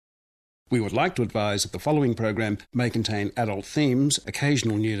We would like to advise that the following program may contain adult themes,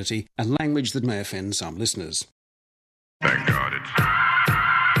 occasional nudity, and language that may offend some listeners. Thank God it's...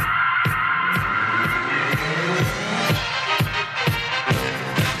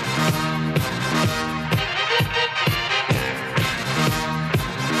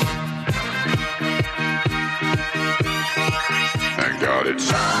 Thank God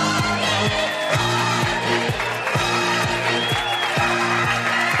it's...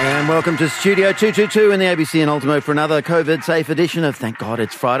 And welcome to Studio 222 in the ABC and Ultimo for another COVID-safe edition of Thank God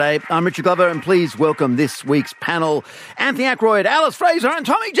It's Friday. I'm Richard Glover, and please welcome this week's panel, Anthony Ackroyd, Alice Fraser and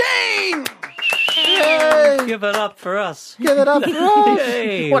Tommy Jean! Yay! Give it up for us. Give it up for us!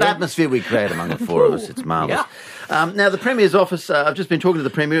 Yay. What atmosphere we create among the four of us. It's marvellous. Yeah. Now, the Premier's office, I've just been talking to the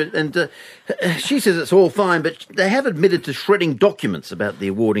Premier, and she says it's all fine, but they have admitted to shredding documents about the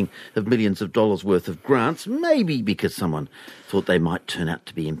awarding of millions of dollars worth of grants, maybe because someone thought they might turn out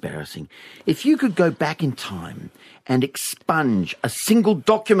to be embarrassing. If you could go back in time and expunge a single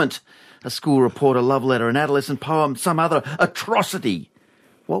document, a school report, a love letter, an adolescent poem, some other atrocity,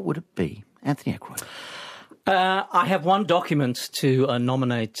 what would it be? Anthony Ackroyd. I have one document to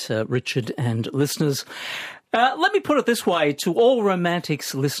nominate Richard and listeners. Let me put it this way to all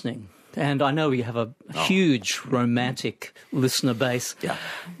romantics listening, and I know you have a huge romantic listener base. Yeah.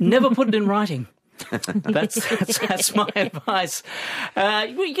 Never put it in writing. That's my advice.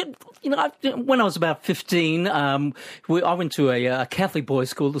 When I was about 15, I went to a Catholic boys'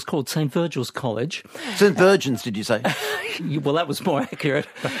 school. It was called St. Virgil's College. St. Virgins, did you say? Well, that was more accurate,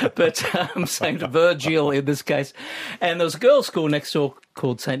 but St. Virgil in this case. And there was a girls' school next door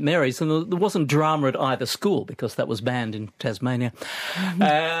called St. Mary's, and there wasn't drama at either school because that was banned in Tasmania.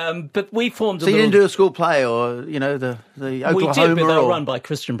 But we formed a So you didn't do a school play or, the Oklahoma? We did, but they were run by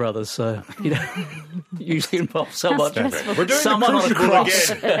Christian Brothers, so, usually involves someone on a cross.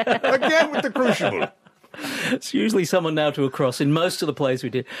 Again with the crucible. It's usually someone now to a cross in most of the plays we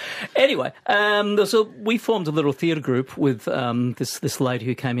did. Anyway, we formed a little theatre group with this lady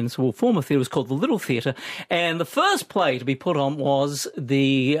who came in and said, we'll form a theatre. It was called the Little Theatre. And the first play to be put on was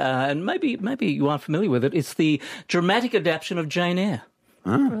and maybe you aren't familiar with it, it's the dramatic adaptation of Jane Eyre.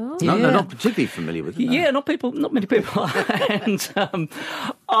 No, not particularly familiar with it. No. Yeah, not many people. And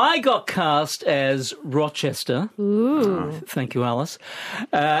I got cast as Rochester. Ooh. Thank you, Alice.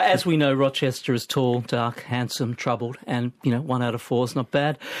 As we know, Rochester is tall, dark, handsome, troubled, and 1 out of 4 is not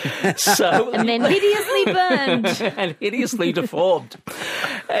bad. So and then hideously burned and hideously deformed.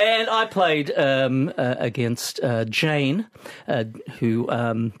 And I played against Jane, who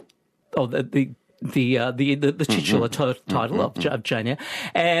the titular title of Jane Eyre,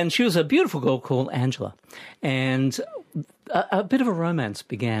 and she was a beautiful girl called Angela, and a bit of a romance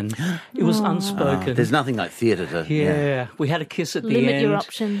began. It was unspoken. There's nothing like theatre to... Yeah, we had a kiss at the end. Limit your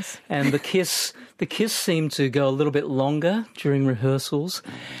options. And the kiss seemed to go a little bit longer during rehearsals,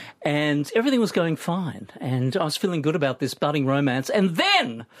 and everything was going fine, and I was feeling good about this budding romance, and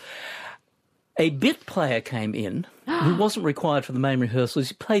then a bit player came in who wasn't required for the main rehearsals.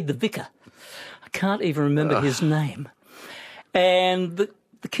 He played the vicar. Can't even remember his name. And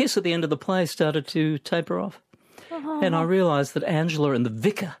the kiss at the end of the play started to taper off. And I realised that Angela and the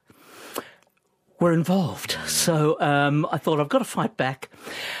vicar were involved. So I thought, I've got to fight back.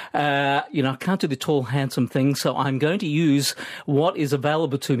 I can't do the tall, handsome thing, so I'm going to use what is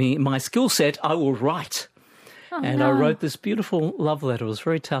available to me in my skill set. I will write. I wrote this beautiful love letter. It was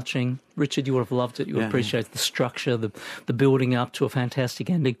very touching. Richard, you would have loved it. You would appreciate the structure, the building up to a fantastic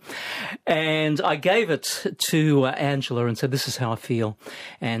ending. And I gave it to Angela and said, this is how I feel.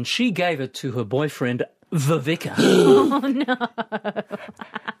 And she gave it to her boyfriend, the vicar. Oh, no.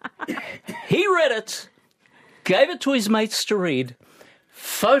 He read it, gave it to his mates to read,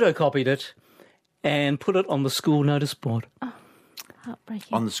 photocopied it, and put it on the school notice board. Oh,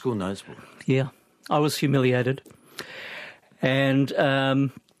 heartbreaking. On the school notice board? Yeah. I was humiliated. And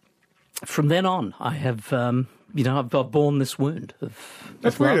from then on, I have, I've borne this wound of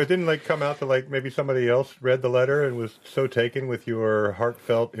That's weird. It didn't come out to maybe somebody else read the letter and was so taken with your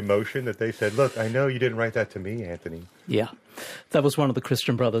heartfelt emotion that they said, look, I know you didn't write that to me, Anthony. Yeah. That was one of the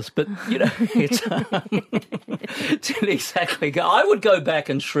Christian Brothers. But, it didn't exactly go. I would go back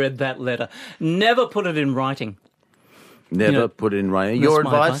and shred that letter. Never put it in writing. Never put it in writing. Your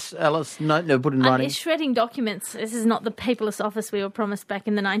advice, Alice? No, never put it in writing. Shredding documents. This is not the paperless office we were promised back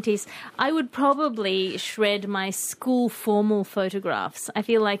in the 90s. I would probably shred my school formal photographs. I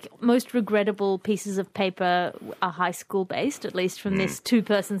feel like most regrettable pieces of paper are high school based, at least from this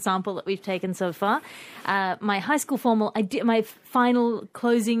 2-person sample that we've taken so far. My high school formal, my final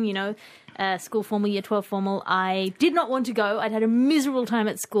closing, school formal, year 12 formal. I did not want to go. I'd had a miserable time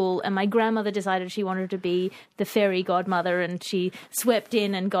at school, and my grandmother decided she wanted to be the fairy godmother, and she swept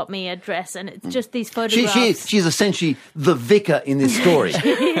in and got me a dress, and it's just these photographs. She's essentially the vicar in this story.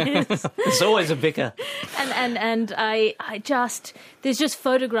 There's always a vicar. And I just, there's just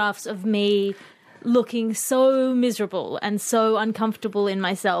photographs of me looking so miserable and so uncomfortable in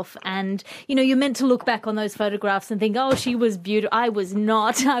myself. And, you know, you're meant to look back on those photographs and think, oh, she was beautiful. I was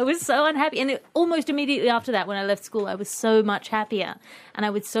not. I was so unhappy. And almost immediately after that, when I left school, I was so much happier. And I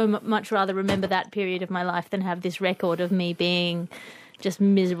would so much rather remember that period of my life than have this record of me being just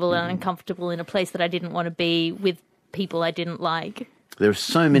miserable and uncomfortable in a place that I didn't want to be with people I didn't like. There are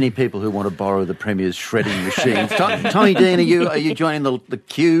so many people who want to borrow the Premier's shredding machines. Tommy Dean, are you joining the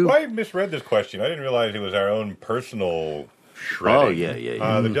queue? I misread this question. I didn't realize it was our own personal shredding. Oh,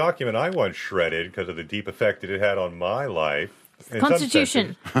 yeah. The document I once shredded because of the deep effect that it had on my life.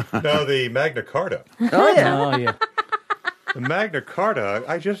 Constitution. No, the Magna Carta. Oh, yeah. Oh, yeah. The Magna Carta,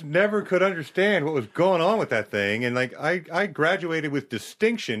 I just never could understand what was going on with that thing. And, like, I graduated with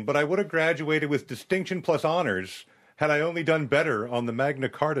distinction, but I would have graduated with distinction plus honors had I only done better on the Magna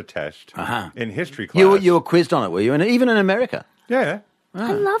Carta test in history class. You were quizzed on it, were you? And even in America? Yeah.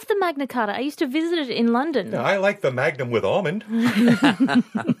 I love the Magna Carta. I used to visit it in London. I like the Magnum with almond.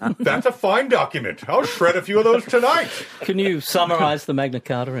 That's a fine document. I'll shred a few of those tonight. Can you summarise the Magna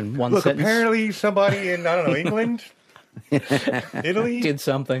Carta in one Look, sentence? apparently somebody in, I don't know, England? Italy? Did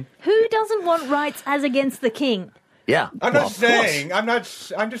something. Who doesn't want rights as against the king? Yeah. I'm just saying,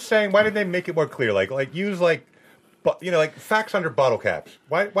 why didn't they make it more clear? Like use like facts under bottle caps.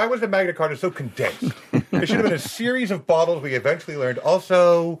 Why was the Magna Carta so condensed? It should have been a series of bottles we eventually learned.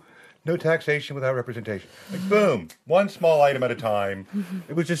 Also, no taxation without representation. Like, boom, one small item at a time.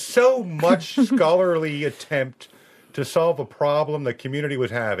 It was just so much scholarly attempt to solve a problem the community was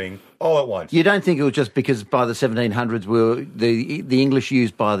having all at once. You don't think it was just because by the 1700s the English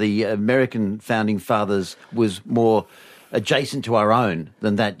used by the American founding fathers was more adjacent to our own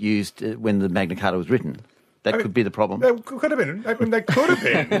than that used when the Magna Carta was written? That could be the problem. That could have been. I mean, that could have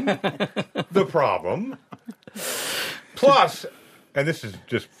been the problem. Plus, and this is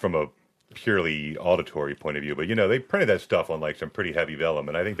just from a purely auditory point of view, but, you know, they printed that stuff on, like, some pretty heavy vellum,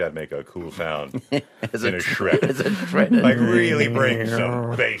 and I think that'd make a cool sound in a shred. As a shred. Like, really bring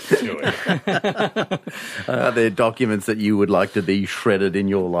some bass to it. Are there documents that you would like to be shredded in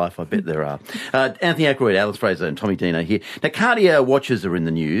your life? I bet there are. Anthony Ackroyd, Alex Fraser and Tommy Dino here. Now, Cartier watches are in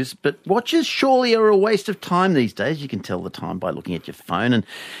the news, but watches surely are a waste of time these days. You can tell the time by looking at your phone,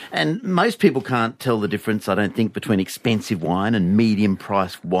 and most people can't tell the difference, I don't think, between expensive wine and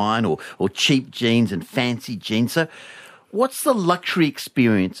medium-priced wine or cheap jeans and fancy jeans. So what's the luxury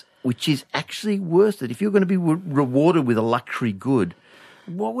experience which is actually worth it? If you're going to be rewarded with a luxury good,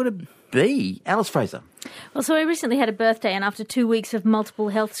 what would it be? Alice Fraser. Well, so I recently had a birthday, and after 2 weeks of multiple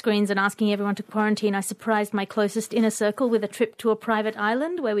health screens and asking everyone to quarantine, I surprised my closest inner circle with a trip to a private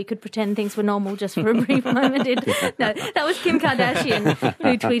island where we could pretend things were normal just for a brief moment. No, that was Kim Kardashian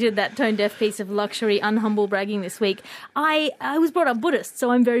who tweeted that tone-deaf piece of luxury, unhumble bragging this week. I was brought up Buddhist,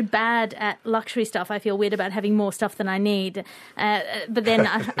 so I'm very bad at luxury stuff. I feel weird about having more stuff than I need. But then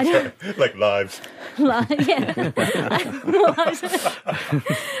I don't... Like lives. Yeah.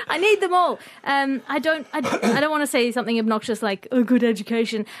 I need them all. I don't want to say something obnoxious like a good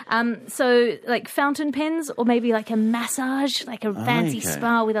education. So like fountain pens, or maybe like a massage, like a fancy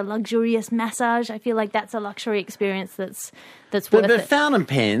spa with a luxurious massage. I feel like that's a luxury experience that's worth it. But fountain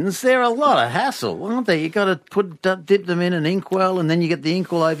pens, they're a lot of hassle, aren't they? You got to dip them in an inkwell, and then you get the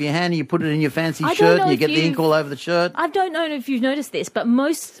ink all over your hand, and you put it in your fancy shirt, and you get the ink all over the shirt. I don't know if you've noticed this, but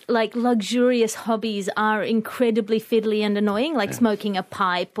most like luxurious hobbies are incredibly fiddly and annoying, like smoking a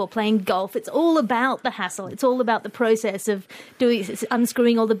pipe or playing golf. It's all about the hassle. It's all about the process of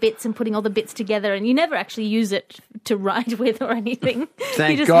unscrewing all the bits and putting all the bits together, and you never actually use it to write with or anything.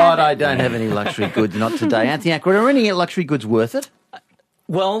 Thank God I don't have any luxury goods, not today. Anthony Ackroyd, are any luxury goods worth it?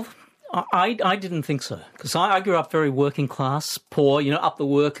 Well, I didn't think so, because I grew up very working class, poor, up the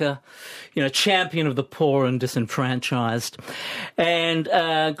worker, champion of the poor and disenfranchised, and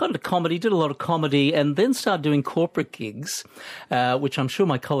got into comedy, did a lot of comedy, and then started doing corporate gigs, which I'm sure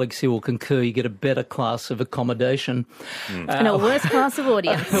my colleagues here will concur, you get a better class of accommodation. And a worse class of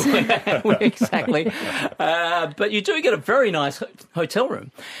audience. Exactly. But you do get a very nice hotel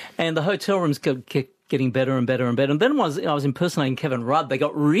room, and the hotel rooms getting better and better and better. And then I was impersonating Kevin Rudd. They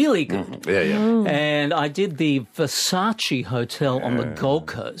got really good. And I did the Versace Hotel on the Gold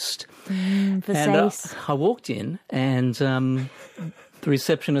Coast. And I walked in, and the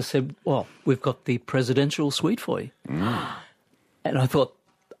receptionist said, well, we've got the presidential suite for you. And I thought,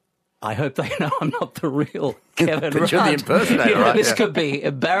 I hope they know I'm not the real Kevin But you're the Rudd. impersonator, right? This Yeah. could be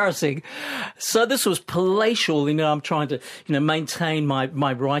embarrassing. So this was palatial. I'm trying to, maintain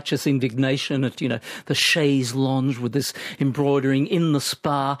my righteous indignation at, the chaise lounge with this embroidering in the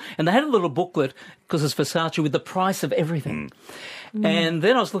spa. And they had a little booklet, because it's Versace, with the price of everything. And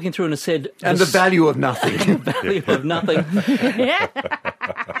then I was looking through and it said... And the value of nothing. value of nothing.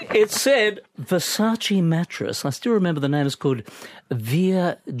 It said Versace mattress. I still remember the name is called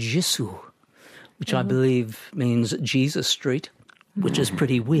Via Gesù, which I believe means Jesus Street, which is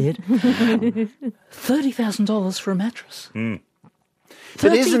pretty weird. $30,000 for a mattress.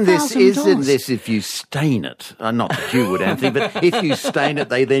 But isn't $30,000. this if you stain it? Not that you would, Anthony, but if you stain it,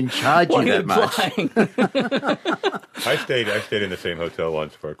 they then charge What you are you that much. implying? I stayed in the same hotel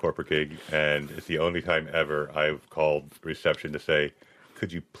once for a corporate gig, and it's the only time ever I've called reception to say,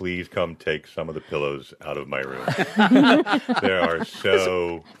 could you please come take some of the pillows out of my room? There are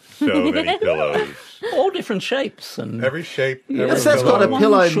so many pillows. All different shapes. And Every shape. Yeah. every Yes, that's got a pillow.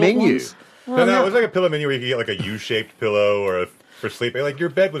 pillow Short menu. ones. No, it was like a pillow menu where you could get like a U-shaped pillow or for sleeping. Like your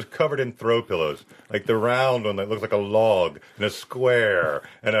bed was covered in throw pillows. Like the round one that looks like a log and a square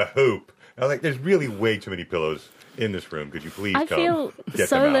and a hoop. I was like, there's really way too many pillows in this room. Could you please I come feel get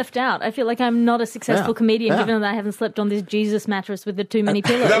so them out? left out. I feel like I'm not a successful Yeah. comedian, Yeah. given that I haven't slept on this Jesus mattress with the too many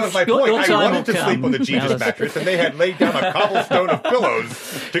pillows. That was my Your point. I time wanted will to come. sleep on the Jesus Alice. mattress, and they had laid down a cobblestone of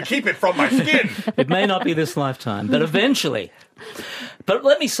pillows to keep it from my skin. It may not be this lifetime, but eventually. But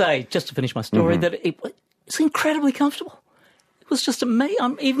let me say, just to finish my story, that it's incredibly comfortable. It was just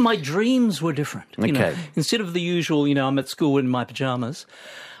amazing. Even my dreams were different. Okay. Instead of the usual, I'm at school in my pajamas.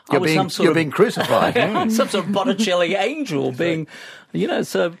 I You're was being, some sort you're of being crucified. some sort of Botticelli angel being,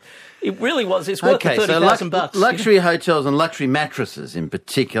 so it really was. It's worth Okay, the so $30,000. luxury hotels and luxury mattresses in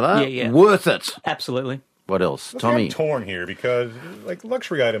particular, Yeah. worth it. Absolutely. What else? I'm Tommy? torn here because like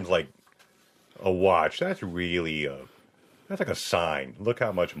luxury items like a watch, that's really that's like a sign. Look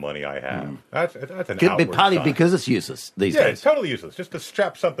how much money I have. That's an Could be outward partly sign. because it's useless these Yeah, days. it's totally useless. Just to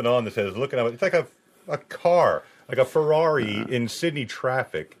strap something on that says, look at how it's like a car, like a Ferrari in Sydney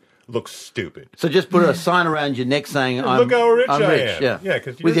traffic looks stupid. So just put a sign around your neck saying, Look how rich I'm I rich. am. Yeah, Yeah,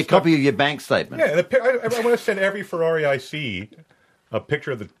 'cause with you're your copy of your bank statement. Yeah, and I want to send every Ferrari I see a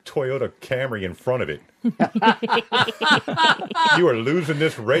picture of the Toyota Camry in front of it. You are losing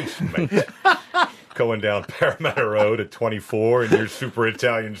this race, mate. Going down Parramatta Road at 24 in your super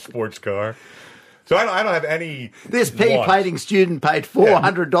Italian sports car. So I don't have any. This wants. P-plating student paid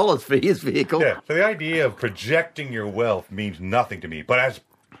 $400 for his vehicle. Yeah, so the idea of projecting your wealth means nothing to me. But as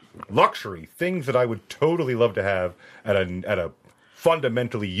luxury, things that I would totally love to have at a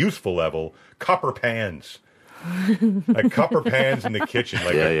fundamentally useful level, copper pans. Like copper pans in the kitchen.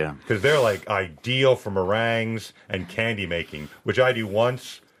 Like Yeah. Because they're like ideal for meringues and candy making, which I do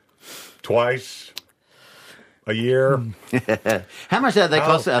once, twice a year. How much do they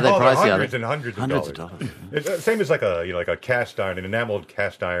cost? Are they they're pricey? hundreds and hundreds of Hundreds of dollars. dollars. It's the same as like a cast iron, an enameled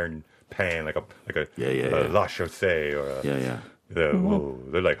cast iron pan, like a Yeah. La Chaussee or a, Yeah.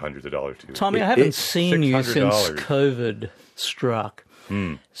 they're like hundreds of dollars too. Tommy, I haven't It's seen you since $600. COVID struck.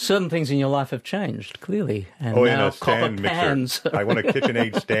 Certain things in your life have changed, clearly. And Oh, now and a copper stand pans. mixer. I want a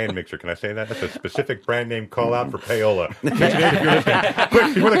KitchenAid stand mixer. Can I say that? That's a specific brand name call out for payola. KitchenAid, if you're listening.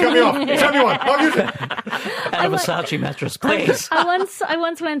 Quick, before they cut me off, send me one. I'll use it. And a Versace mattress, please. I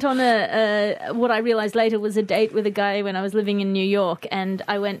once went on what I realized later was a date with a guy when I was living in New York, and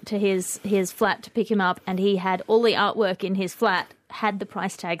I went to his flat to pick him up, and he had all the artwork in his flat had the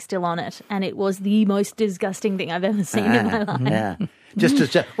price tag still on it, and it was the most disgusting thing I've ever seen in my life. Yeah.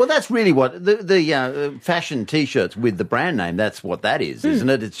 Well, that's really what the fashion T-shirts with the brand name. That's what that is, isn't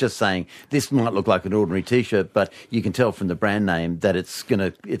it? It's just saying this might look like an ordinary T-shirt, but you can tell from the brand name that it's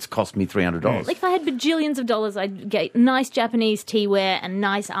cost me $300. Like if I had bajillions of dollars, I'd get nice Japanese teaware and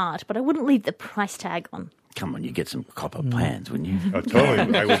nice art, but I wouldn't leave the price tag on. Come on, you get some copper pans, wouldn't you? Oh,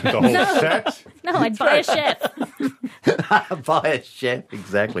 totally. I would the whole set. No, I'd buy a chef. Buy a chef,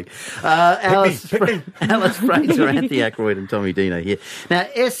 exactly. Alice Fraser, Anthony Ackroyd and Tommy Dino here. Now,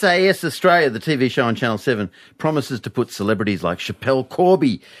 SAS Australia, the TV show on Channel 7, promises to put celebrities like Chappelle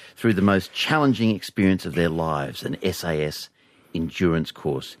Corby through the most challenging experience of their lives, an SAS endurance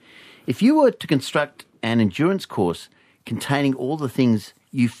course. If you were to construct an endurance course containing all the things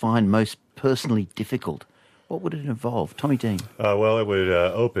you find most personally difficult, what would it involve? Tommy Dean. Well, it would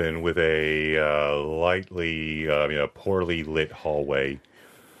open with a lightly, poorly lit hallway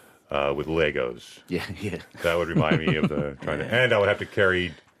with Legos. Yeah. That would remind me of the and I would have to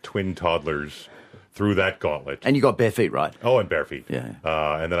carry twin toddlers through that gauntlet. And you got bare feet, right? Oh, and bare feet. Yeah.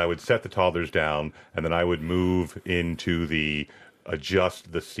 And then I would set the toddlers down, and then I would move into the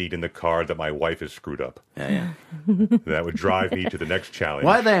adjust the seat in the car that my wife has screwed up. Yeah. That would drive me to the next challenge.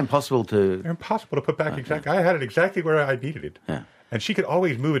 Why are they impossible to... They're impossible to put back exactly. I had it exactly where I needed it. Yeah. And she could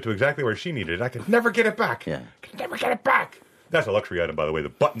always move it to exactly where she needed it. I could never get it back. Yeah. Could never get it back. That's a luxury item, by the way, the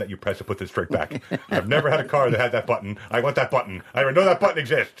button that you press to put this straight back. I've never had a car that had that button. I want that button. I don't know that button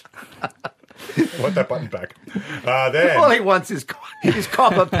exists. I want that button back. Then All he wants is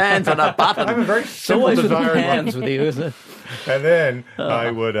copper pans and a button. I have a very It's simple always with desire. hands with you, isn't it? And then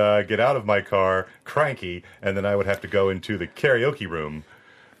I would get out of my car cranky, and then I would have to go into the karaoke room.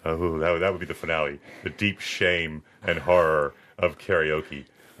 Oh, that would be the finale. The deep shame and horror of karaoke.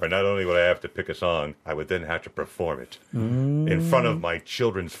 Where not only would I have to pick a song, I would then have to perform it in front of my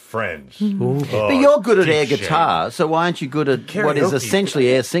children's friends. Oh, But you're good at deep air shame. guitar, so why aren't you good at what is Karaoke. essentially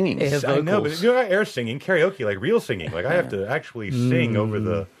air singing? Air I know, but vocals. you're not air singing, karaoke, like real singing. Like I have to actually sing over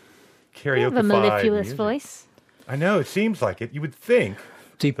the karaoke. You have a mellifluous voice. I know, it seems like it. You would think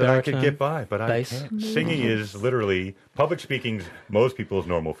Deep that I baritone, could get by, but bass. I can't. Singing is literally, public speaking's most people's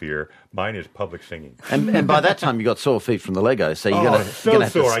normal fear. Mine is public singing. And by that time, you got sore feet from the Lego, so you're going so to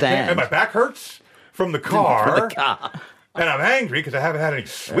have sore. to I can't, stand. and my back hurts from the car. For the car. And I'm angry because I haven't had any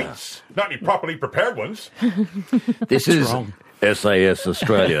sweets. Not any properly prepared ones. This is wrong? SAS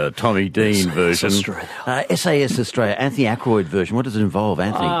Australia, Tommy Dean version. Australia. SAS Australia, Anthony Ackroyd version. What does it involve,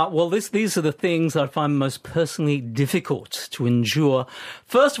 Anthony? Well, these are the things I find most personally difficult to endure.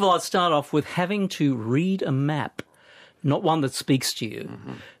 First of all, I'd start off with having to read a map, not one that speaks to you,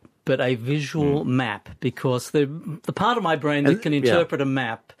 but a visual map, because the part of my brain that can interpret a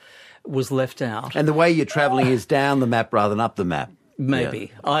map was left out. And the way you're travelling is down the map rather than up the map.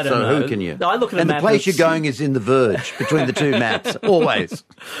 Maybe. Yeah. I don't so know. who can you? I look at a and map the place that's- you're going is in the verge between the two maps, always.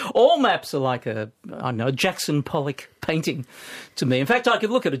 All maps are like a Jackson Pollock painting to me. In fact, I could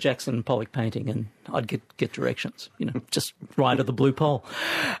look at a Jackson Pollock painting and I'd get directions, just right at the blue pole.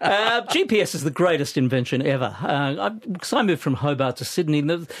 GPS is the greatest invention ever. Because I moved from Hobart to Sydney,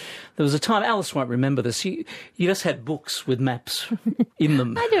 there was a time, Alice won't remember this, you just had books with maps in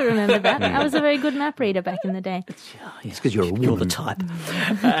them. I do remember that. I was a very good map reader back in the day. It's because you're a woman. You're the type.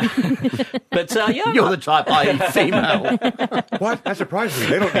 But yeah, You're the type, i.e. female. What? That surprises me.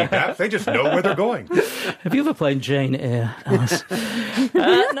 They don't need maps. They just know where they're going. have you ever played Jane Eyre, Alice?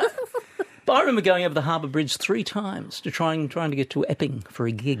 No. But I remember going over the Harbour Bridge 3 times to trying to get to Epping for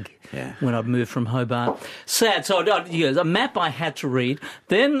a gig when I'd moved from Hobart. Sad. So a map I had to read.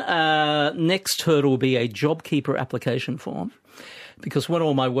 Then next hurdle will be a JobKeeper application form. Because when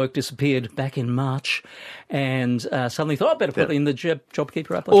all my work disappeared back in March, and suddenly thought, I better put it in the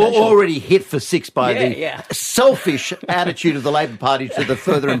JobKeeper application. Already hit for 6 by the Yeah. selfish attitude of the Labor Party to the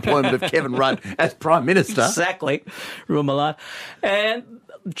further employment of Kevin Rudd as Prime Minister. Exactly. Ruined my life. And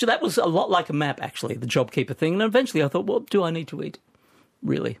that was a lot like a map, actually, the JobKeeper thing. And eventually I thought, well, do I need to eat?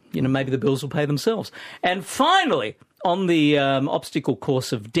 Really? Maybe the bills will pay themselves. And finally, on the obstacle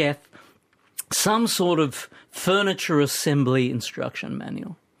course of death, some sort of furniture assembly instruction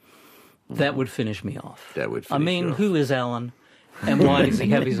manual. That would finish me off. That would finish you off. who is Alan? And why does he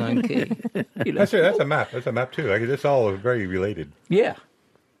have his own key? That's a map. That's a map, too. Like, it's all very related. Yeah.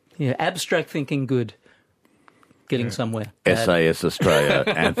 Abstract thinking, good. Getting somewhere. Bad. SAS Australia,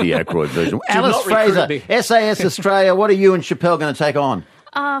 Anthony Ackroyd version. Alice not recruit Fraser, me. SAS Australia, what are you and Chappelle going to take on?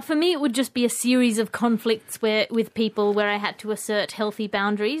 For me, it would just be a series of conflicts with people where I had to assert healthy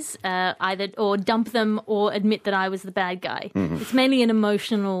boundaries, or dump them or admit that I was the bad guy. It's mainly an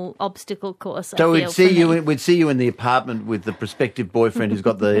emotional obstacle course. So we'd see you in the apartment with the prospective boyfriend who's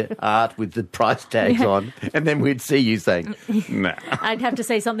got the art with the price tags on, and then we'd see you saying, nah. I'd have to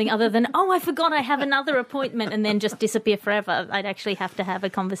say something other than, oh, I forgot I have another appointment, and then just disappear forever. I'd actually have to have a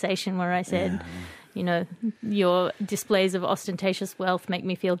conversation where I said, your displays of ostentatious wealth make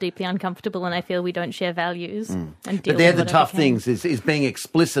me feel deeply uncomfortable, and I feel we don't share values. And But deal they're with the whatever tough came. things, is being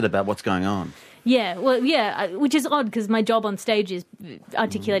explicit about what's going on. Yeah, which is odd because my job on stage is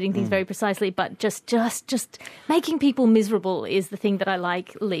articulating things very precisely, but just making people miserable is the thing that I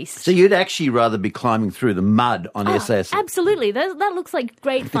like least. So you'd actually rather be climbing through the mud on SAS. Absolutely, that looks like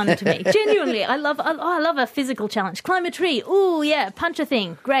great fun to me. Genuinely, I love a physical challenge. Climb a tree. Ooh, yeah, punch a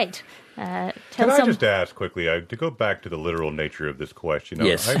thing. Great. Can I just ask quickly, to go back to the literal nature of this question?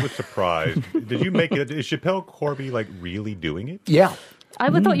 Yes. I was surprised. Did you make it? Is Chappelle Corby really doing it? Yeah. I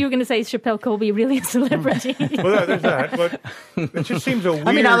thought you were going to say, is Chappelle Colby really a celebrity? Well, there's that, but it just seems a weird...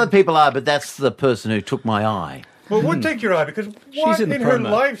 I mean, other people are, but that's the person who took my eye. Well, it would take your eye, because what in in the her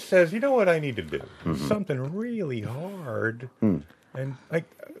promo. life says, you know what I need to do? Something really hard. And, like...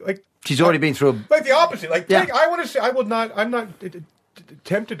 She's already been through a... Like the opposite. Yeah. I want to say, I will not... I'm not...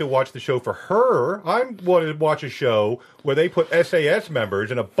 tempted to watch the show for her. I wanted to watch a show where they put SAS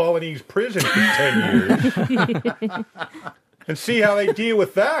members in a Balinese prison for 10 years and see how they deal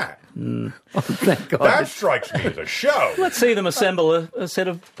with that. Oh, thank God. That strikes me as a show. Let's see them assemble a set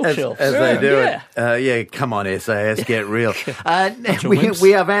of bookshelves. As they do Yeah. it. Come on, SAS, get real.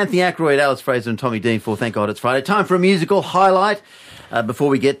 We have Anthony Ackroyd, Alice Fraser and Tommy Dean for Thank God It's Friday. Time for a musical highlight. Before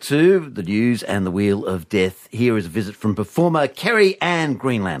we get to the news and the Wheel of Death, here is a visit from performer Kerry Ann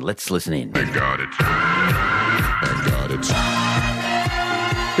Greenland. Let's listen in. Thank God it's Thank God it's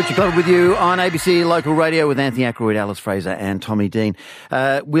Richard Glover with you on ABC Local Radio with Anthony Ackroyd, Alice Fraser and Tommy Dean.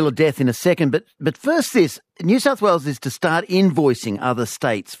 Wheel of Death in a second, but first this. New South Wales is to start invoicing other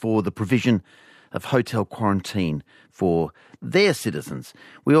states for the provision of hotel quarantine for their citizens.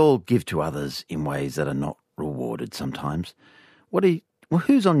 We all give to others in ways that are not rewarded sometimes.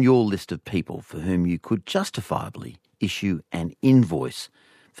 Who's on your list of people for whom you could justifiably issue an invoice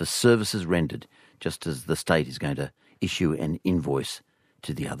for services rendered, just as the state is going to issue an invoice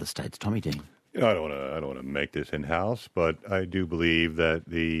to the other states? Tommy Dean. You know, I don't want to make this in-house, but I do believe that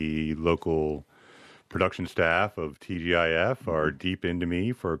the local production staff of TGIF are deep into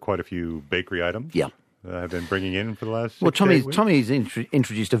me for quite a few bakery items. Yeah. That I've been bringing in for the last 6 Well, to 8 weeks. Tommy's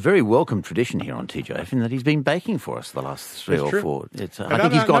introduced a very welcome tradition here on TGIF in that he's been baking for us the last three It's or true. four. I And think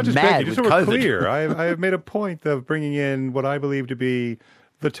he's not gone just mad baking, with just so we're COVID. clear, I have made a point of bringing in what I believe to be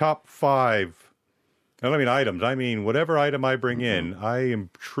the top 5. I don't mean items. I mean whatever item I bring in, I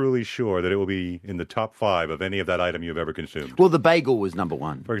am truly sure that it will be in the top 5 of any of that item you've ever consumed. Well, the bagel was number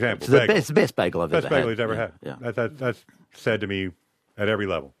one. For example, it's bagel. the best bagel I've Best ever bagel had. he's ever had. Yeah. That's said to me at every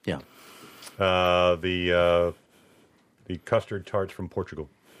level. Yeah. The custard tarts from Portugal.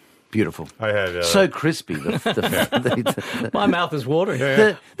 Beautiful. I had So crispy. My mouth is watering.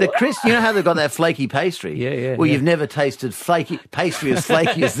 The crisp, you know how they've got that flaky pastry? Yeah. Well, you've never tasted flaky pastry as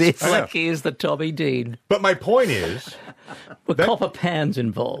flaky as this. Flaky is the Tommy Dean. But my point is, With copper pans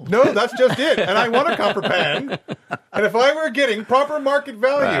involved. no, that's just it. And I want a copper pan. And if I were getting proper market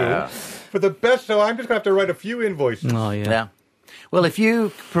value for the best, so I'm just going to have to write a few invoices. Oh, yeah. Yeah. Well, if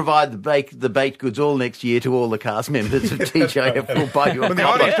you provide the baked goods all next year to all the cast members of TJF, we'll buy you a When the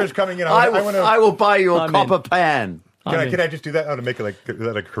copper. audience is coming in, I want to. will buy you a I'm copper pan. Can I just do that? I want to make it is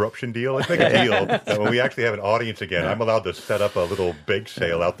that a corruption deal? Let's make a deal that when we actually have an audience again, I'm allowed to set up a little bake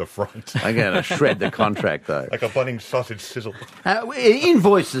sale out the front, I'm going to shred the contract, though. like a Bunnings sausage sizzle.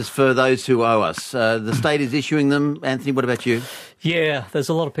 Invoices for those who owe us. The state is issuing them. Anthony, what about you? Yeah, there's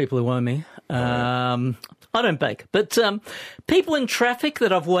a lot of people who owe me. I don't bake, but people in traffic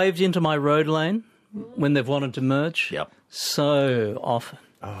that I've waved into my road lane when they've wanted to merge. Yep. So often.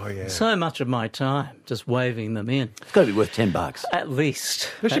 Oh yeah. So much of my time just waving them in. It's got to be worth $10. At least.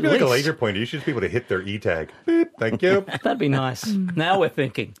 There should At be like a least. laser pointer. You should just be able to hit their e-tag. Beep, thank you. That'd be nice. Now we're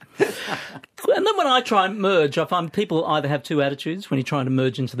thinking. And then when I try and merge, I find people either have two attitudes when you're trying to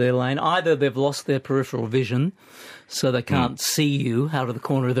merge into their lane. Either they've lost their peripheral vision, so they can't see you out of the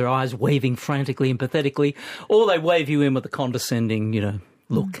corner of their eyes, waving frantically and pathetically, or they wave you in with a condescending,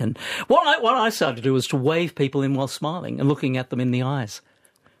 look. And what I started to do was to wave people in while smiling and looking at them in the eyes.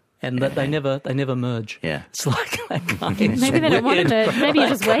 And that they never merge. Yeah. It's like that kind Maybe they don't want to merge. Maybe you're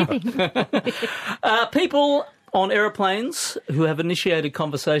just waving. people on aeroplanes who have initiated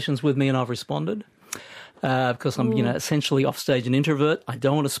conversations with me and I've responded. Because I'm, essentially offstage an introvert. I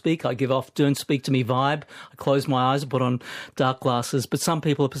don't want to speak. I give off don't speak to me vibe. I close my eyes, I put on dark glasses. But some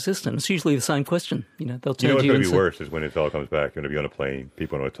people are persistent. It's usually the same question. They'll You turn know what's to you going to and be say, worse is when it all comes back. You're going to be on a plane.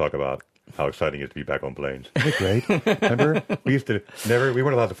 People are going to talk about how exciting it is to be back on planes. Isn't it great? Remember? We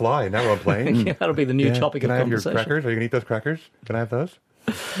weren't allowed to fly, and now we're on planes. yeah, that'll be the new topic Can of I have your conversation. crackers? Are you going to eat those crackers? Can I have those?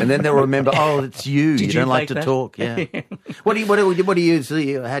 And then they'll remember, it's you. Did you don't you like bake to that? talk. Yeah. What do you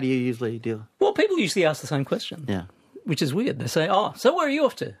usually? How do you usually deal? Well, people usually ask the same question. Yeah. Which is weird. They say, so where are you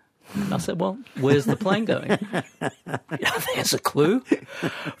off to? And I said, well, where's the plane going? There's a clue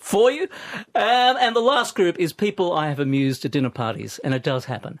for you. And the last group is people I have amused at dinner parties, and it does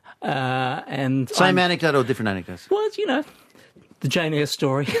happen. Same anecdote or different anecdotes? Well, the Jane Eyre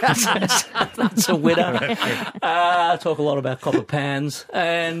story. That's a winner. Talk a lot about copper pans.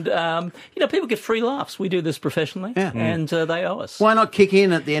 And, people get free laughs. We do this professionally, and they owe us. Why not kick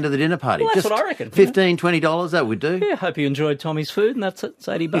in at the end of the dinner party? Well, that's Just what I reckon. $15, $20, that would do. Yeah, hope you enjoyed Tommy's food, and that's it. It's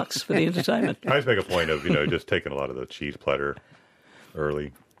 $80 for the entertainment. I just make a point of, just taking a lot of the cheese platter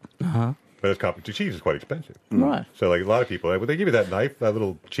early. Uh-huh. But the cheese is quite expensive. Right. So, like a lot of people, they give you that knife, that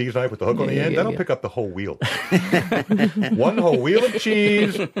little cheese knife with the hook on the end, that'll pick up the whole wheel. One whole wheel of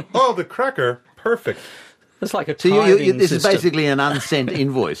cheese. Oh, the cracker. Perfect. It's like a So tithing this is system. basically an unsent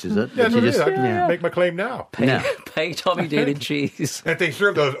invoice, is it? Yeah, that's what it is. I can Yeah. make my claim now. No. pay Tommy Dean in cheese. If they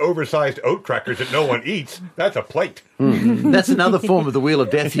serve those oversized oat crackers that no one eats, that's a plate. That's another form of the Wheel of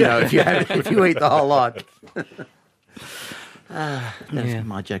Death, you know, if you eat the whole lot. That's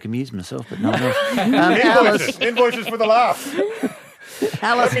my joke. Amused myself, but no one else. Invoices for the laugh.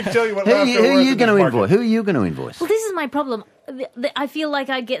 Alice, Let me tell you what who laughter are worth you in going to this invoice? market. Who are you going to invoice? Well, this is my problem. I feel like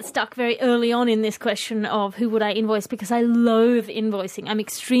I get stuck very early on in this question of who would I invoice because I loathe invoicing. I'm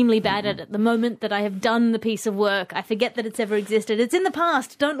extremely bad at it. The moment that I have done the piece of work, I forget that it's ever existed. It's in the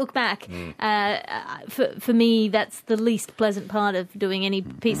past. Don't look back. For me, that's the least pleasant part of doing any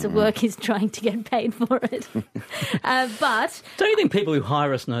piece of work is trying to get paid for it. But Don't you think people who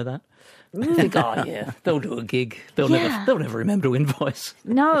hire us know that? They think, oh yeah, they'll do a gig. They'll never remember to invoice.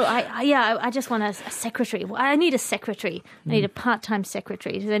 no, I just want a secretary. I need a secretary. I need a part-time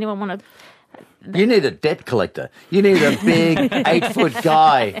secretary. Does anyone want to? You need a debt collector. You need a big 8-foot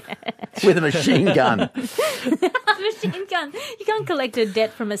guy with a machine gun. Machine gun. You can't collect a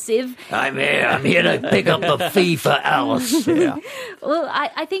debt from a sieve. I'm here to pick up the fee for Alice. Yeah. Well,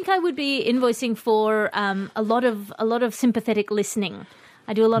 I think I would be invoicing for a lot of sympathetic listening.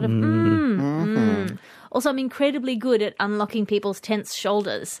 I do a lot of Also, I'm incredibly good at unlocking people's tense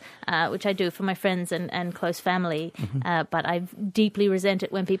shoulders, which I do for my friends and close family. But I deeply resent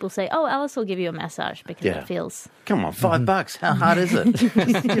it when people say, "Oh, Alice will give you a massage," because it feels. Come on, $5. How hard is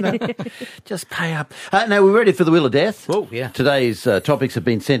it? Just pay up. Now, we're ready for the Wheel of Death. Oh, yeah. Today's topics have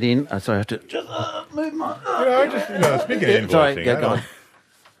been sent in. So I have to just move my... Speaking of invoicing, Sorry, go on.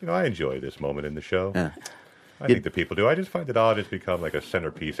 I enjoy this moment in the show. Yeah. I think the people do. I just find it odd it's become like a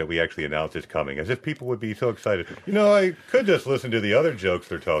centerpiece that we actually announce it's coming, as if people would be so excited. I could just listen to the other jokes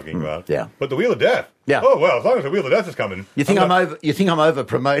they're talking about. Yeah. But the Wheel of Death. Yeah. Oh, well, as long as the Wheel of Death is coming. You think I'm over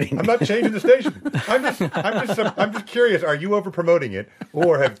promoting? I'm not changing the station. I'm just curious. Are you over promoting it,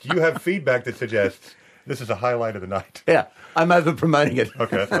 or do you have feedback that suggests this is a highlight of the night? Yeah, I'm over promoting it.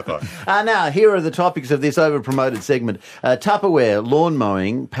 Okay, that's what I thought. Now, here are the topics of this over-promoted segment. Tupperware, lawn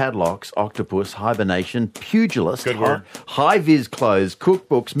mowing, padlocks, octopus, hibernation, pugilist, Good word. high-vis clothes,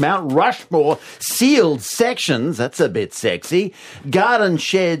 cookbooks, Mount Rushmore, sealed sections, that's a bit sexy, garden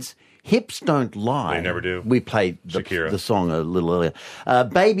sheds, hips don't lie. They never do. We played Shakira. the song a little earlier.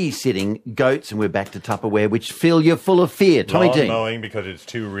 Babysitting, goats, and we're back to Tupperware, which fill you full of fear. Tommy Lawn Dean. mowing because it's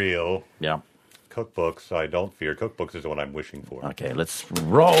too real. Yeah. Cookbooks, I don't fear. Cookbooks is the one I'm wishing for. Okay, let's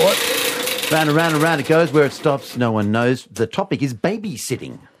roll it. Round and round and round it goes. Where it stops, no one knows. The topic is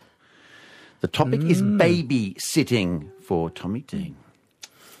babysitting. The topic is babysitting for Tommy Dean.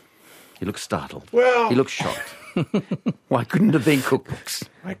 He looks startled. Well- He looks shocked. Why couldn't it have been cookbooks?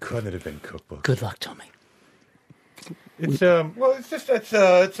 Why couldn't it have been cookbooks? Good luck, Tommy. It's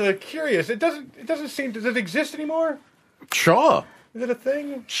curious. It doesn't seem. Does it exist anymore? Sure. Is it a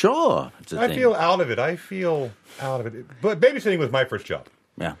thing? Sure. It's a I thing. feel out of it. But babysitting was my first job.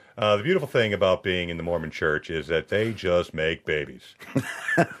 Yeah. The beautiful thing about being in the Mormon church is that they just make babies,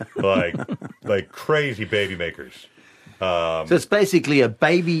 like crazy baby makers. So it's basically a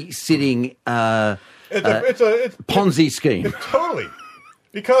babysitting It's Ponzi scheme. totally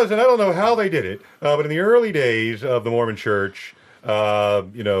because, and I don't know how they did it, but in the early days of the Mormon church,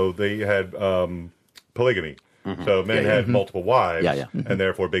 they had polygamy. So men had multiple wives, and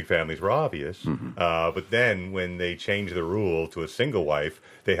therefore big families were obvious. But then when they changed the rule to a single wife,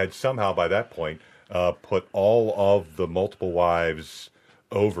 they had somehow by that point put all of the multiple wives'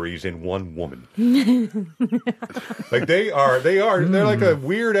 ovaries in one woman. Like they're like a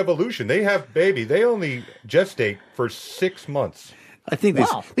weird evolution. They have baby. They only gestate for 6 months. I think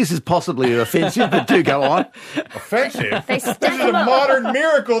this is possibly offensive, but do go on. Offensive? They This stack is a them up. modern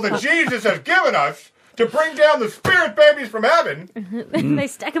miracle that Jesus has given us to bring down the spirit babies from heaven. They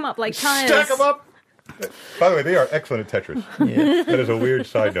stack them up like tires. Stack them up. By the way, they are excellent at Tetris. That is a weird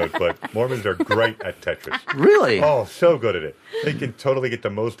side note, but Mormons are great at Tetris. Really? Oh, so good at it. They can totally get the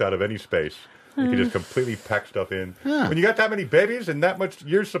most out of any space. You can just completely pack stuff in. When you got that many babies and that much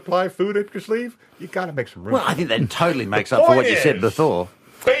year's supply of food at your sleeve, you got to make some room. Well, I think that totally makes up for what you said is- before.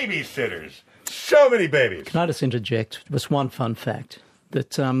 Babysitters. So many babies. Can I just interject? Just one fun fact.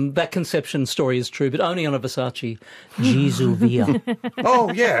 That conception story is true, but only on a Versace Gesù Via.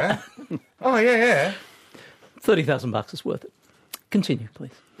 Oh, yeah. Oh, yeah. $30,000 is worth it. Continue,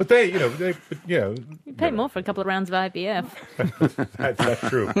 please. But they You pay more for a couple of rounds of IVF. That's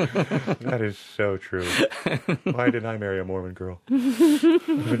true. That is so true. Why didn't I marry a Mormon girl? It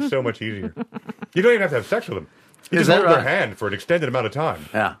would have been so much easier. You don't even have to have sex with them. You Is just that hold their right? hand for an extended amount of time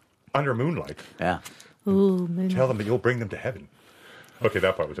Yeah. under moonlight. Yeah. Ooh, man. Tell them that you'll bring them to heaven. Okay,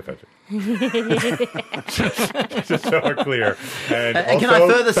 that part was offensive. Just so we're clear. And can I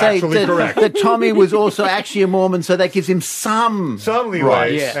also further say factually correct. that Tommy was also actually a Mormon, so that gives him some Some leeway.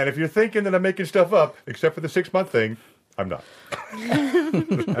 rights. Yeah. And if you're thinking that I'm making stuff up, except for the 6-month thing, I'm not.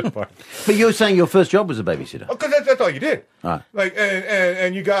 That's fine. But you were saying your first job was a babysitter. Because that's all you did. Right. Like,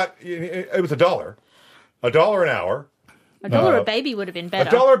 and you got, it was $1 an hour. $1 a baby would have been better.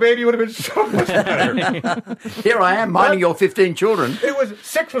 $1 baby would have been so much better. Here I am, minding your 15 children. It was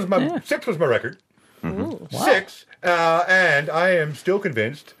six was my record. Ooh. 6, and I am still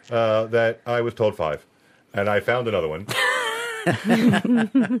convinced that I was told 5, and I found another one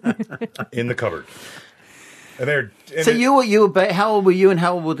in the cupboard. And So how old were you and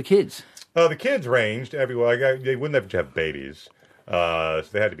how old were the kids? the kids ranged everywhere. They wouldn't have to have babies, so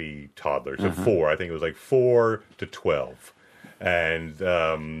they had to be toddlers. So 4, I think it was like 4 to 12, and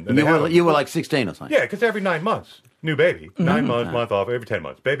You were like 16 or something. yeah, because every 9 months, new baby, 9 months, month off, every 10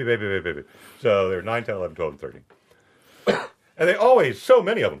 months, baby. So they're 9, 10, 11, 12, and 13. And they always, so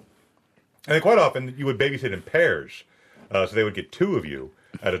many of them. And then quite often, you would babysit in pairs. So they would get 2 of you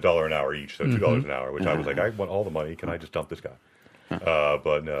at $1 an hour each, so $2 an hour, which I was like, I want all the money. Can I just dump this guy?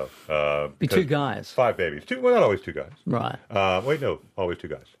 But no. Be 2 guys. 5 babies. Well, not always 2 guys. Right. Wait, no, always 2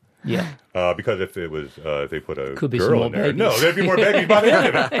 guys. Yeah. Because if it was, if they put a Could be some girl more in there, babies. no, there'd be more babies by the end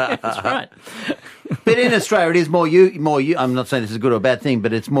of it. That's right. But in Australia, it is more. I'm not saying this is a good or bad thing,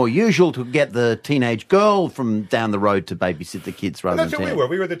 but it's more usual to get the teenage girl from down the road to babysit the kids rather That's than who we teenage. were.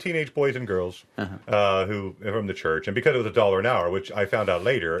 We were the teenage boys and girls who from the church, and because it was $1 an hour, which I found out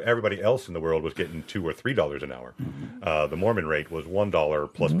later, everybody else in the world was getting $2 or $3 an hour. The Mormon rate was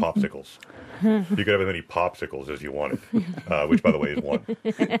 $1 plus popsicles. You could have as many popsicles as you wanted, which, by the way, is 1.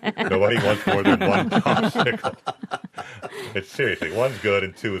 Nobody wants more than 1 popsicle. It's seriously, 1's good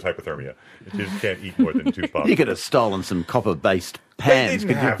and 2 is hypothermia. You just can't eat more than 2 popsicles. You could have stolen some copper-based They pans.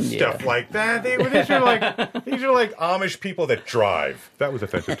 didn't have stuff like that. These are like Amish people that drive. That was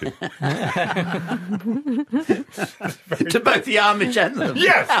offensive too. to both the Amish and them.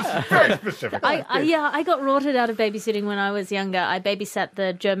 Yes, very specific. I got rorted out of babysitting when I was younger. I babysat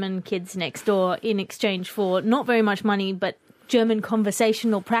the German kids next door in exchange for not very much money, but German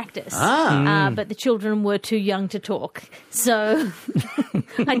conversational practice. But the children were too young to talk. So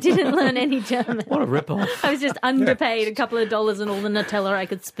I didn't learn any German. What a rip-off. I was just underpaid a couple of dollars and all the Nutella I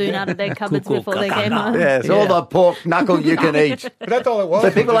could spoon out of their cupboards before they came home. Yes, all the pork knuckle you can eat. But that's all it was.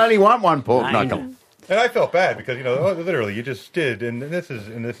 But people only want 1 pork knuckle. And I felt bad because literally you just did, and this is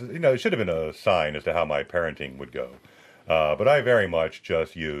it should have been a sign as to how my parenting would go. But I very much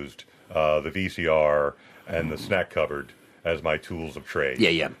just used the VCR and the snack cupboard as my tools of trade.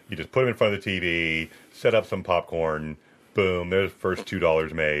 Yeah. You just put them in front of the TV, set up some popcorn, boom, there's the first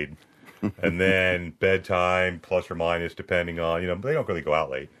 $2 made. And then bedtime, plus or minus, depending on, they don't really go out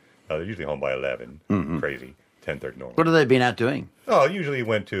late. They're usually home by 11. Crazy. 10:30 normal. What have they been out doing? Oh, usually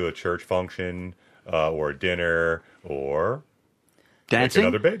went to a church function or a dinner or Dancing?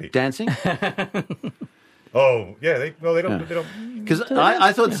 another baby. Dancing? Oh, yeah, they don't. Because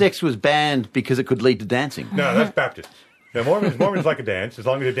I thought sex was banned because it could lead to dancing. No, that's Baptists. Now, Mormons like a dance as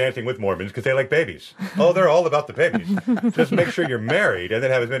long as you're dancing with Mormons because they like babies. Oh, they're all about the babies. Just make sure you're married and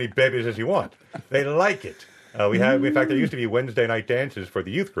then have as many babies as you want. They like it. In fact, there used to be Wednesday night dances for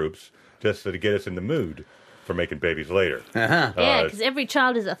the youth groups just to get us in the mood for making babies later. Yeah, because every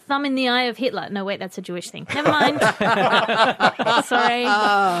child is a thumb in the eye of Hitler. No, wait, that's a Jewish thing. Never mind. Sorry.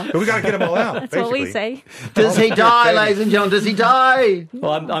 But we got to get them all out. That's what we say. Does he die, ladies and gentlemen? Does he die?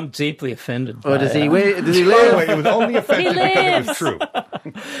 Well, I'm deeply offended. Or does he By the live? way, it was only offensive because it was true.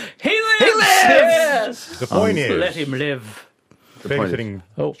 He lives! Yes! The point Let is, him live. babysitting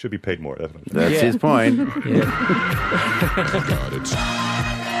Oh. should be paid more. That's what I'm saying. That's Yeah. his point. Got it.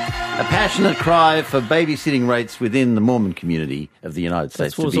 A passionate cry for babysitting rates within the Mormon community of the United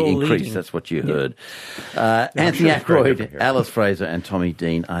States to what's be all increased. leading. That's what you heard. Anthony sure it's very Aykroyd, different here. Alice Fraser and Tommy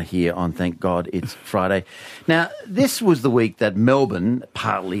Dean are here on Thank God It's Friday. Now, this was the week that Melbourne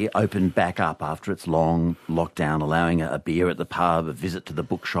partly opened back up after its long lockdown, allowing a beer at the pub, a visit to the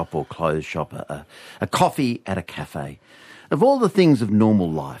bookshop or clothes shop, a coffee at a cafe. Of all the things of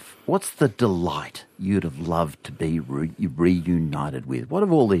normal life, what's the delight you'd have loved to be reunited with? What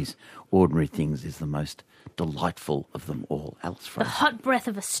of all these ordinary things is the most delightful of them all, Alice The Fraser? hot breath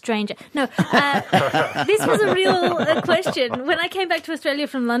of a stranger. No, this was a real question. When I came back to Australia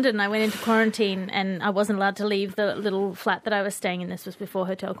from London, I went into quarantine and I wasn't allowed to leave the little flat that I was staying in. This was before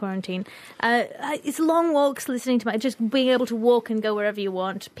hotel quarantine. It's long walks, listening to just being able to walk and go wherever you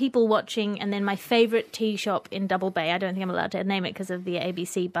want, people watching, and then my favourite tea shop in Double Bay. I don't think I'm allowed to name it because of the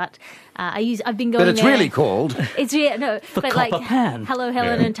ABC, but I've been going But it's there. really called. It's but Copper Pan. Hello,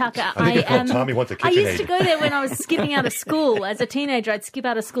 Helen and Tucker. I think it's called Tommy Wants a I used to KitchenAid. go there when I was skipping out of school. As a teenager, I'd skip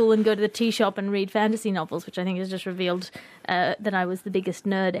out of school and go to the tea shop and read fantasy novels, which I think has just revealed that I was the biggest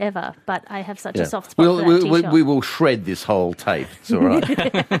nerd ever. But I have such a soft spot for that tea shop. We will shred this whole tape. It's all right.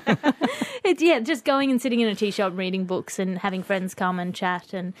 Just going and sitting in a tea shop, reading books and having friends come and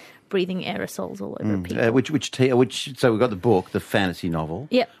chat and breathing aerosols all over people. Which tea? So we've got the book, the fantasy novel.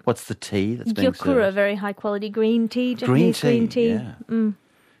 Yep. What's the tea that's being Gyokura, served? very high quality green tea, Japanese green tea. Yeah.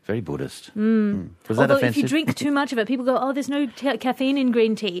 Very Buddhist. Was that Although offensive? if you drink too much of it, people go, "Oh, there's no caffeine in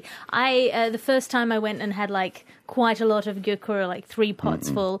green tea." The first time I went and had quite a lot of gyokura, 3 pots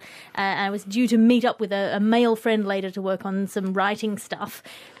full. I was due to meet up with a male friend later to work on some writing stuff,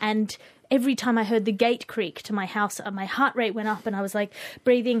 and every time I heard the gate creak to my house, my heart rate went up and I was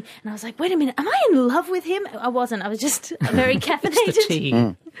breathing, and I was like, wait a minute, am I in love with him? I wasn't. I was just very caffeinated. It's the tea.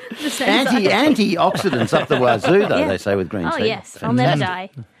 The same side. Antioxidants up the wazoo, though, Yeah. they say with green Oh, tea. yes. I'll never die.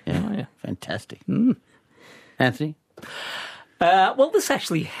 Yeah, fantastic. Anthony? Well, this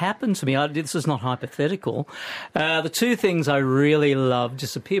actually happened to me. This is not hypothetical. The two things I really loved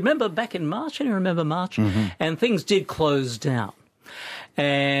disappeared. Remember back in March? Anyone remember March? And things did close down.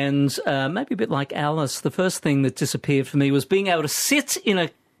 And maybe a bit like Alice, the first thing that disappeared for me was being able to sit in a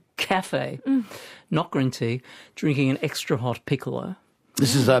cafe, not green tea, drinking an extra hot piccolo.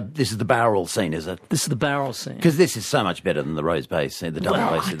 This is the barrel scene, is it? This is the barrel scene. Because this is so much better than the Rose Bay scene, the double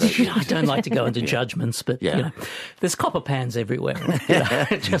Well, bay scene. I don't like to go into judgments, but there's copper pans everywhere.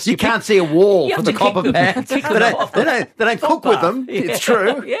 You can't see a wall you for have the to copper kick them- pans. kick They them off. don't cook with them. It's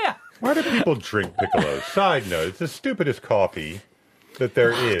true. Yeah. Why do people drink Piccolos? Side note, it's the stupidest coffee that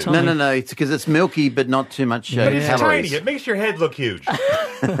there is. No. It's because it's milky but not too much But it's calories. tiny. It makes your head look huge.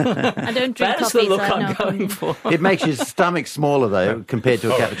 I don't drink That's coffee, the look so I I'm have no going opinion. for. It makes your stomach smaller, though, compared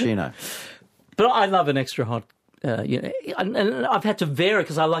to a cappuccino. But I love an extra hot. And I've had to vary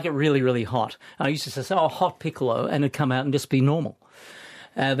because I like it really, really hot. I used to say, hot piccolo, and it'd come out and just be normal.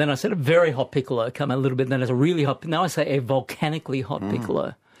 Then I said a very hot piccolo, come out a little bit, then it's a really hot. Now I say a volcanically hot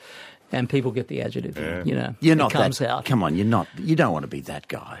piccolo. And people get the adjective, You're not it comes that. out. Come on, you're not. You don't want to be that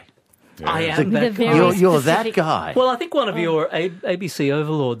guy. I am With a that very guy. You're that specific- guy. Well, I think one of your ABC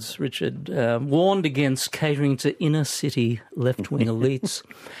overlords, Richard, warned against catering to inner city left-wing elites.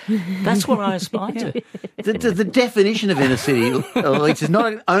 That's what I aspire to. The definition of inner city elites is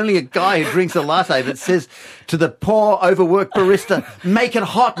not only a guy who drinks a latte, but says to the poor, overworked barista, "Make it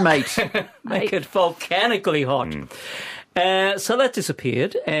hot, mate." Make it volcanically hot. So that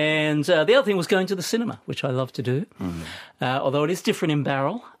disappeared. And the other thing was going to the cinema, which I love to do. Although it is different in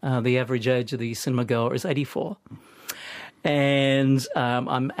Barrel. The average age of the cinema goer is 84. And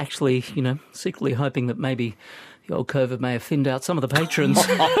I'm actually, secretly hoping that maybe the old COVID may have thinned out some of the patrons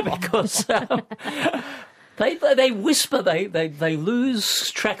because they whisper, they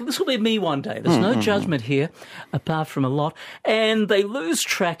lose track. This will be me one day. There's no judgment here, apart from a lot. And they lose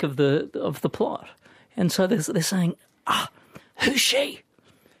track of the plot. And so they're saying, who's she?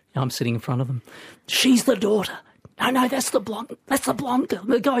 I'm sitting in front of them. She's the daughter. No, that's the blonde. That's the blonde girl.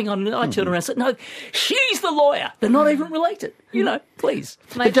 They're going on, and I turn around and say, no, she's the lawyer. They're not even related. Please.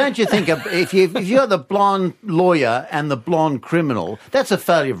 But don't you think if you're the blonde lawyer and the blonde criminal, that's a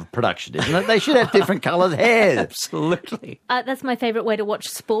failure of production, isn't it? They should have different coloured hair. Absolutely. That's my favourite way to watch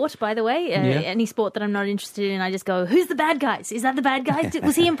sport, by the way. Any sport that I'm not interested in, I just go, who's the bad guys? Is that the bad guys?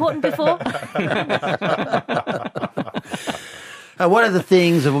 Was he important before? What are the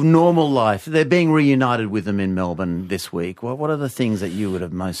things of normal life? They're being reunited with them in Melbourne this week. What are the things that you would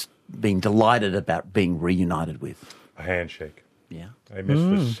have most been delighted about being reunited with? A handshake. Yeah. I miss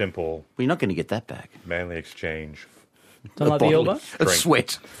the simple, Well, you're not going to get that back. manly exchange. Don't like the elbow? A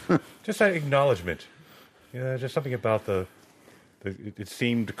sweat. Just that acknowledgement. Just something about it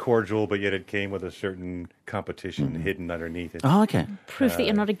seemed cordial, but yet it came with a certain competition hidden underneath it. Oh, okay. Proof that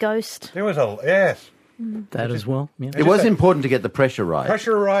you're not a ghost. There was yes. That as well. Yeah. It was important to get the pressure right.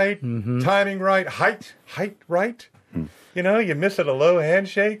 Pressure right, timing right, height right. You miss at a low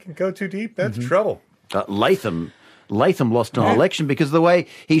handshake and go too deep, that's trouble. Latham lost an election because of the way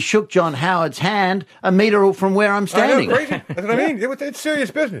he shook John Howard's hand a metre from where I'm standing. I know, crazy. That's what I mean. It's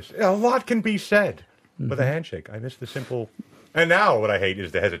serious business. A lot can be said with a handshake. I miss the simple And now what I hate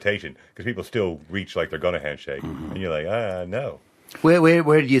is the hesitation because people still reach like they're going to handshake, and you're like, no.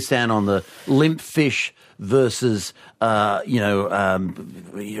 Where do you stand on the limp fish versus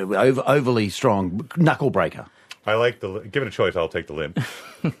overly strong knuckle breaker? I like give it a choice. I'll take the limp.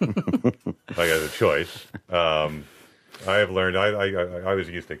 I got a choice. I have learned. I always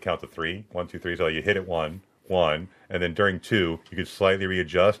used to count to 3, 1, 2, 3. So you hit it one, and then during 2, you could slightly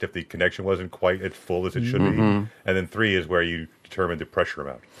readjust if the connection wasn't quite as full as it should be. And then 3 is where you determine the pressure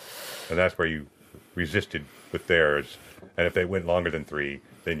amount, and that's where you resisted with theirs. And if they went longer than 3,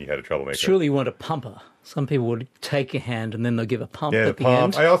 then you had a troublemaker. Surely you want a pumper. Some people would take a hand and then they'll give a pump Yeah, at the the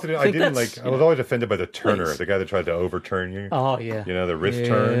pump. end. I also didn't, I think didn't that's, like. I was always offended by the turner, the guy that tries to overturn you. Oh, yeah. You know, the wrist Yeah.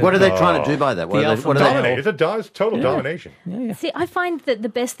 turn. What are they trying to do by that? What The are they, alpha what are they, Dominate. It's total domination. See, I find that the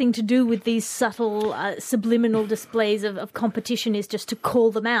best thing to do with these subtle, subliminal displays of competition is just to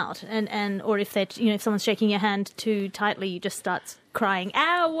call them out, or if they're, if someone's shaking your hand too tightly, you just start crying,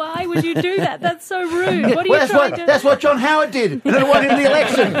 "Ow! Why would you do that? That's so rude. What are you trying to?" That's what John Howard did. And it won him the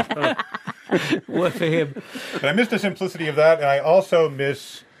election. Work for him. And I miss the simplicity of that, and I also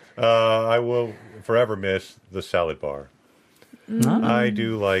miss. I will forever miss the salad bar. I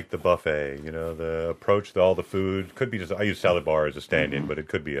do like the buffet. The approach to all the food could be just. I use salad bar as a stand-in, but it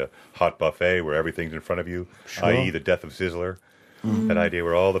could be a hot buffet where everything's in front of you, i.e., the death of Sizzler. That idea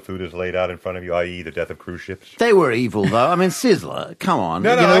where all the food is laid out in front of you, i.e. the death of cruise ships. They were evil, though. I mean, Sizzler, come on.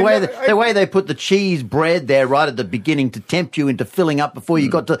 No, the way they put the cheese bread there right at the beginning to tempt you into filling up before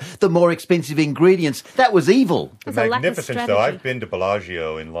you got to the more expensive ingredients, that was evil. It's The a lack of magnificence, though. strategy. I've been to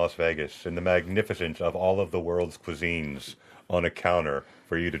Bellagio in Las Vegas, and the magnificence of all of the world's cuisines on a counter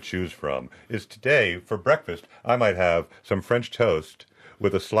for you to choose from is today, for breakfast, I might have some French toast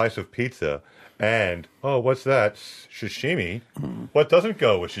with a slice of pizza and, what's that? Sashimi. What doesn't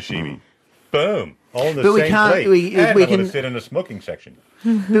go with sashimi? Boom. All in the But we same can't- plate. we and I'm going can- to sit in the smoking section.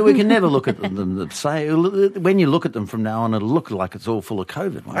 But we can never look at them say when you look at them from now on, it'll look like it's all full of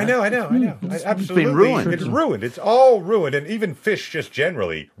COVID. Won't I it? know. Absolutely. been ruined. It's ruined. It's all ruined, and even fish just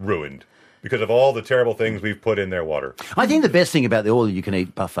generally ruined because of all the terrible things we've put in their water. I think the best thing about the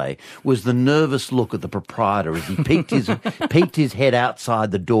all-you-can-eat buffet was the nervous look of the proprietor as he peeked his head outside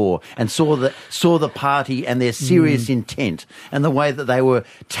the door and saw the party and their serious intent and the way that they were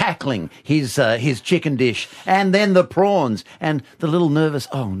tackling his chicken dish and then the prawns and the little nervous,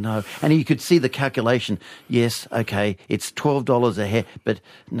 oh no, and you could see the calculation. Yes, okay, it's $12 a head, but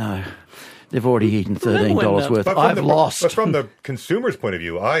no. They've already eaten $13 worth. I've lost. But from the consumer's point of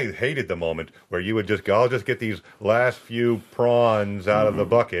view, I hated the moment where you would I'll just get these last few prawns out of the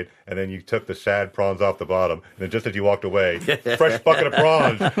bucket, and then you took the sad prawns off the bottom, and then just as you walked away, fresh bucket of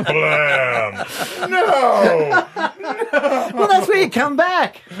prawns, blam! No! Well, that's where you come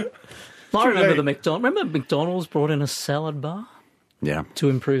back. I remember late. Remember McDonald's brought in a salad bar Yeah. to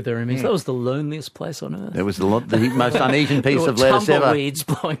improve their image? That was the loneliest place on earth. It was the most uneaten piece There of were lettuce ever. tumbleweeds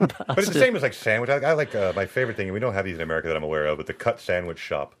blowing past But it's the it. same as like sandwich. I like my favorite thing, and we don't have these in America that I'm aware of, but the cut sandwich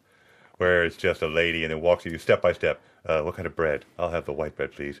shop, where it's just a lady and it walks you step by step. What kind of bread? I'll have the white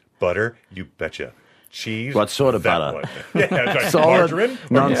bread, please. Butter? You betcha. Cheese? What sort of that butter? one. Yeah, that's right. Solid? Margarine? Or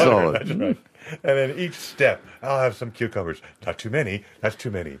Non-solid. butter? That's right. And then each step, I'll have some cucumbers. Not too many. That's too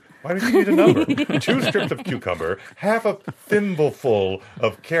many. Why don't you need a number? 2 strips of cucumber, half a thimbleful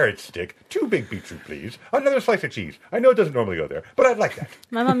of carrot stick, 2 big beetroot, please. Another slice of cheese. I know it doesn't normally go there, but I'd like that.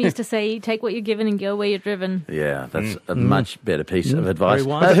 My mum used to say, "Take what you're given and go where you're driven." Yeah, that's a much better piece of advice.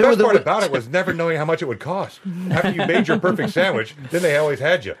 Very wise. The who are best part about it was never knowing how much it would cost. After you made your perfect sandwich, then they always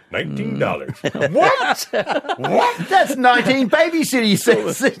had you $19. What? That's 19 babysitter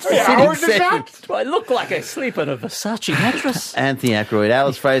sessions. Do I look like I sleep on a Versace mattress? Anthony Ackroyd,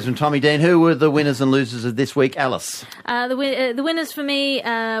 Alice Fraser and Tommy Dean. Who were the winners and losers of this week? Alice. The winners for me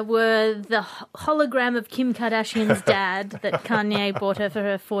were the hologram of Kim Kardashian's dad that Kanye bought her for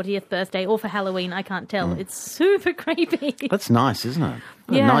her 40th birthday or for Halloween. I can't tell. It's super creepy. That's nice, isn't it?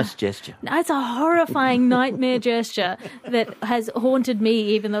 What Yeah. a nice gesture. It's a horrifying nightmare gesture that has haunted me,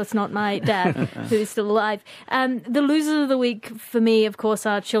 even though it's not my dad, who's still alive. The losers of the week for me, of course,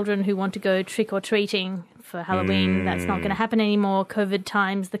 are children who want to go trick-or-treating for Halloween. That's not going to happen anymore. COVID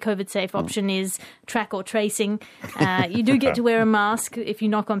times. The COVID-safe option is track or tracing. You do get to wear a mask if you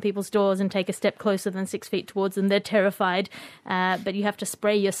knock on people's doors and take a step closer than 6 feet towards them. They're terrified. But you have to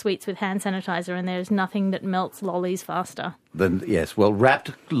spray your sweets with hand sanitizer, and there's nothing that melts lollies faster. Yes, well,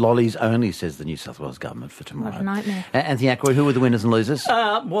 wrapped lollies only, says the New South Wales government for tomorrow. What a nightmare. Anthony Ackroyd, who are the winners and losers?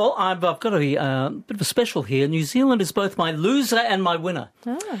 Well, I've got a bit of a special here. New Zealand is both my loser and my winner.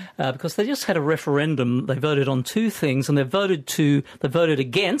 Because they just had a referendum. They voted on two things, and they voted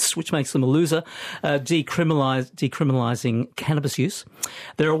against, which makes them a loser, decriminalising cannabis use.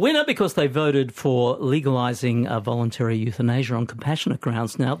 They're a winner because they voted for legalising voluntary euthanasia on compassionate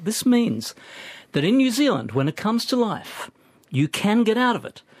grounds. Now, this means that in New Zealand, when it comes to life, you can get out of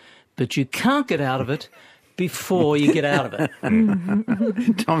it, but you can't get out of it before you get out of it.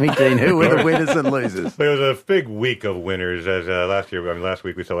 Tommy Dean, who were the winners and losers? There was a big week of winners. As last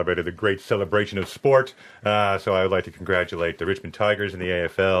week we celebrated the great celebration of sport. So I would like to congratulate the Richmond Tigers in the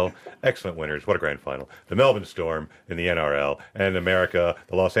AFL. Excellent winners. What a grand final. The Melbourne Storm in the NRL. And in America,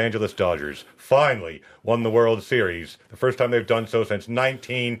 the Los Angeles Dodgers finally won the World Series. The first time they've done so since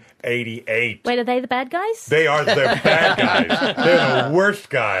 1988. Wait, are they the bad guys? They are the bad guys. They're the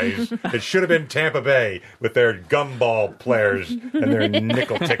worst guys. It should have been Tampa Bay with their gumball players and their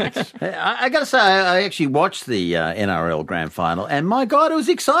nickel tickets. I got to say, I actually watched the NRL Grand Final, and my God, it was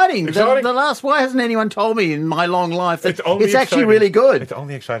exciting. Exciting? Why hasn't anyone told me in my long life that it's actually exciting. really good? It's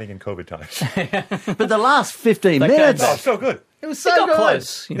only exciting in COVID times. But the last 15 minutes, Oh, so good. it was so Got good.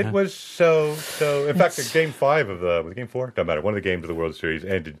 close. You know. It was so. In fact, Game 5 of was it Game 4? Doesn't matter. One of the games of the World Series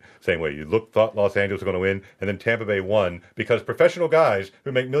ended the same way. You thought Los Angeles were going to win, and then Tampa Bay won because professional guys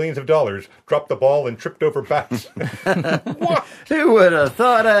who make millions of dollars dropped the ball and tripped over bats. What? Who would have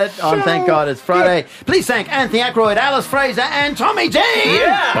thought it? Thank God it's Friday. Please thank Anthony Ackroyd, Alice Fraser, and Tommy Dean.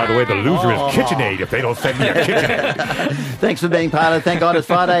 By the way, the loser is KitchenAid if they don't send me a KitchenAid. Thanks for being part of Thank God It's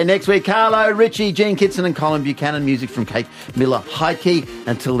Friday. Next week, Carlo, Richie, Gene Kitson, and Colin Buchanan. Music from Kate Miller Heidke.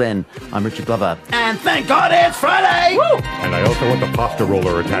 Until then, I'm Richard Glover. And thank God it's Friday! Woo! And I also want the pasta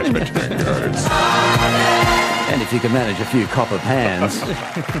roller attachment. And if you can manage a few copper pans.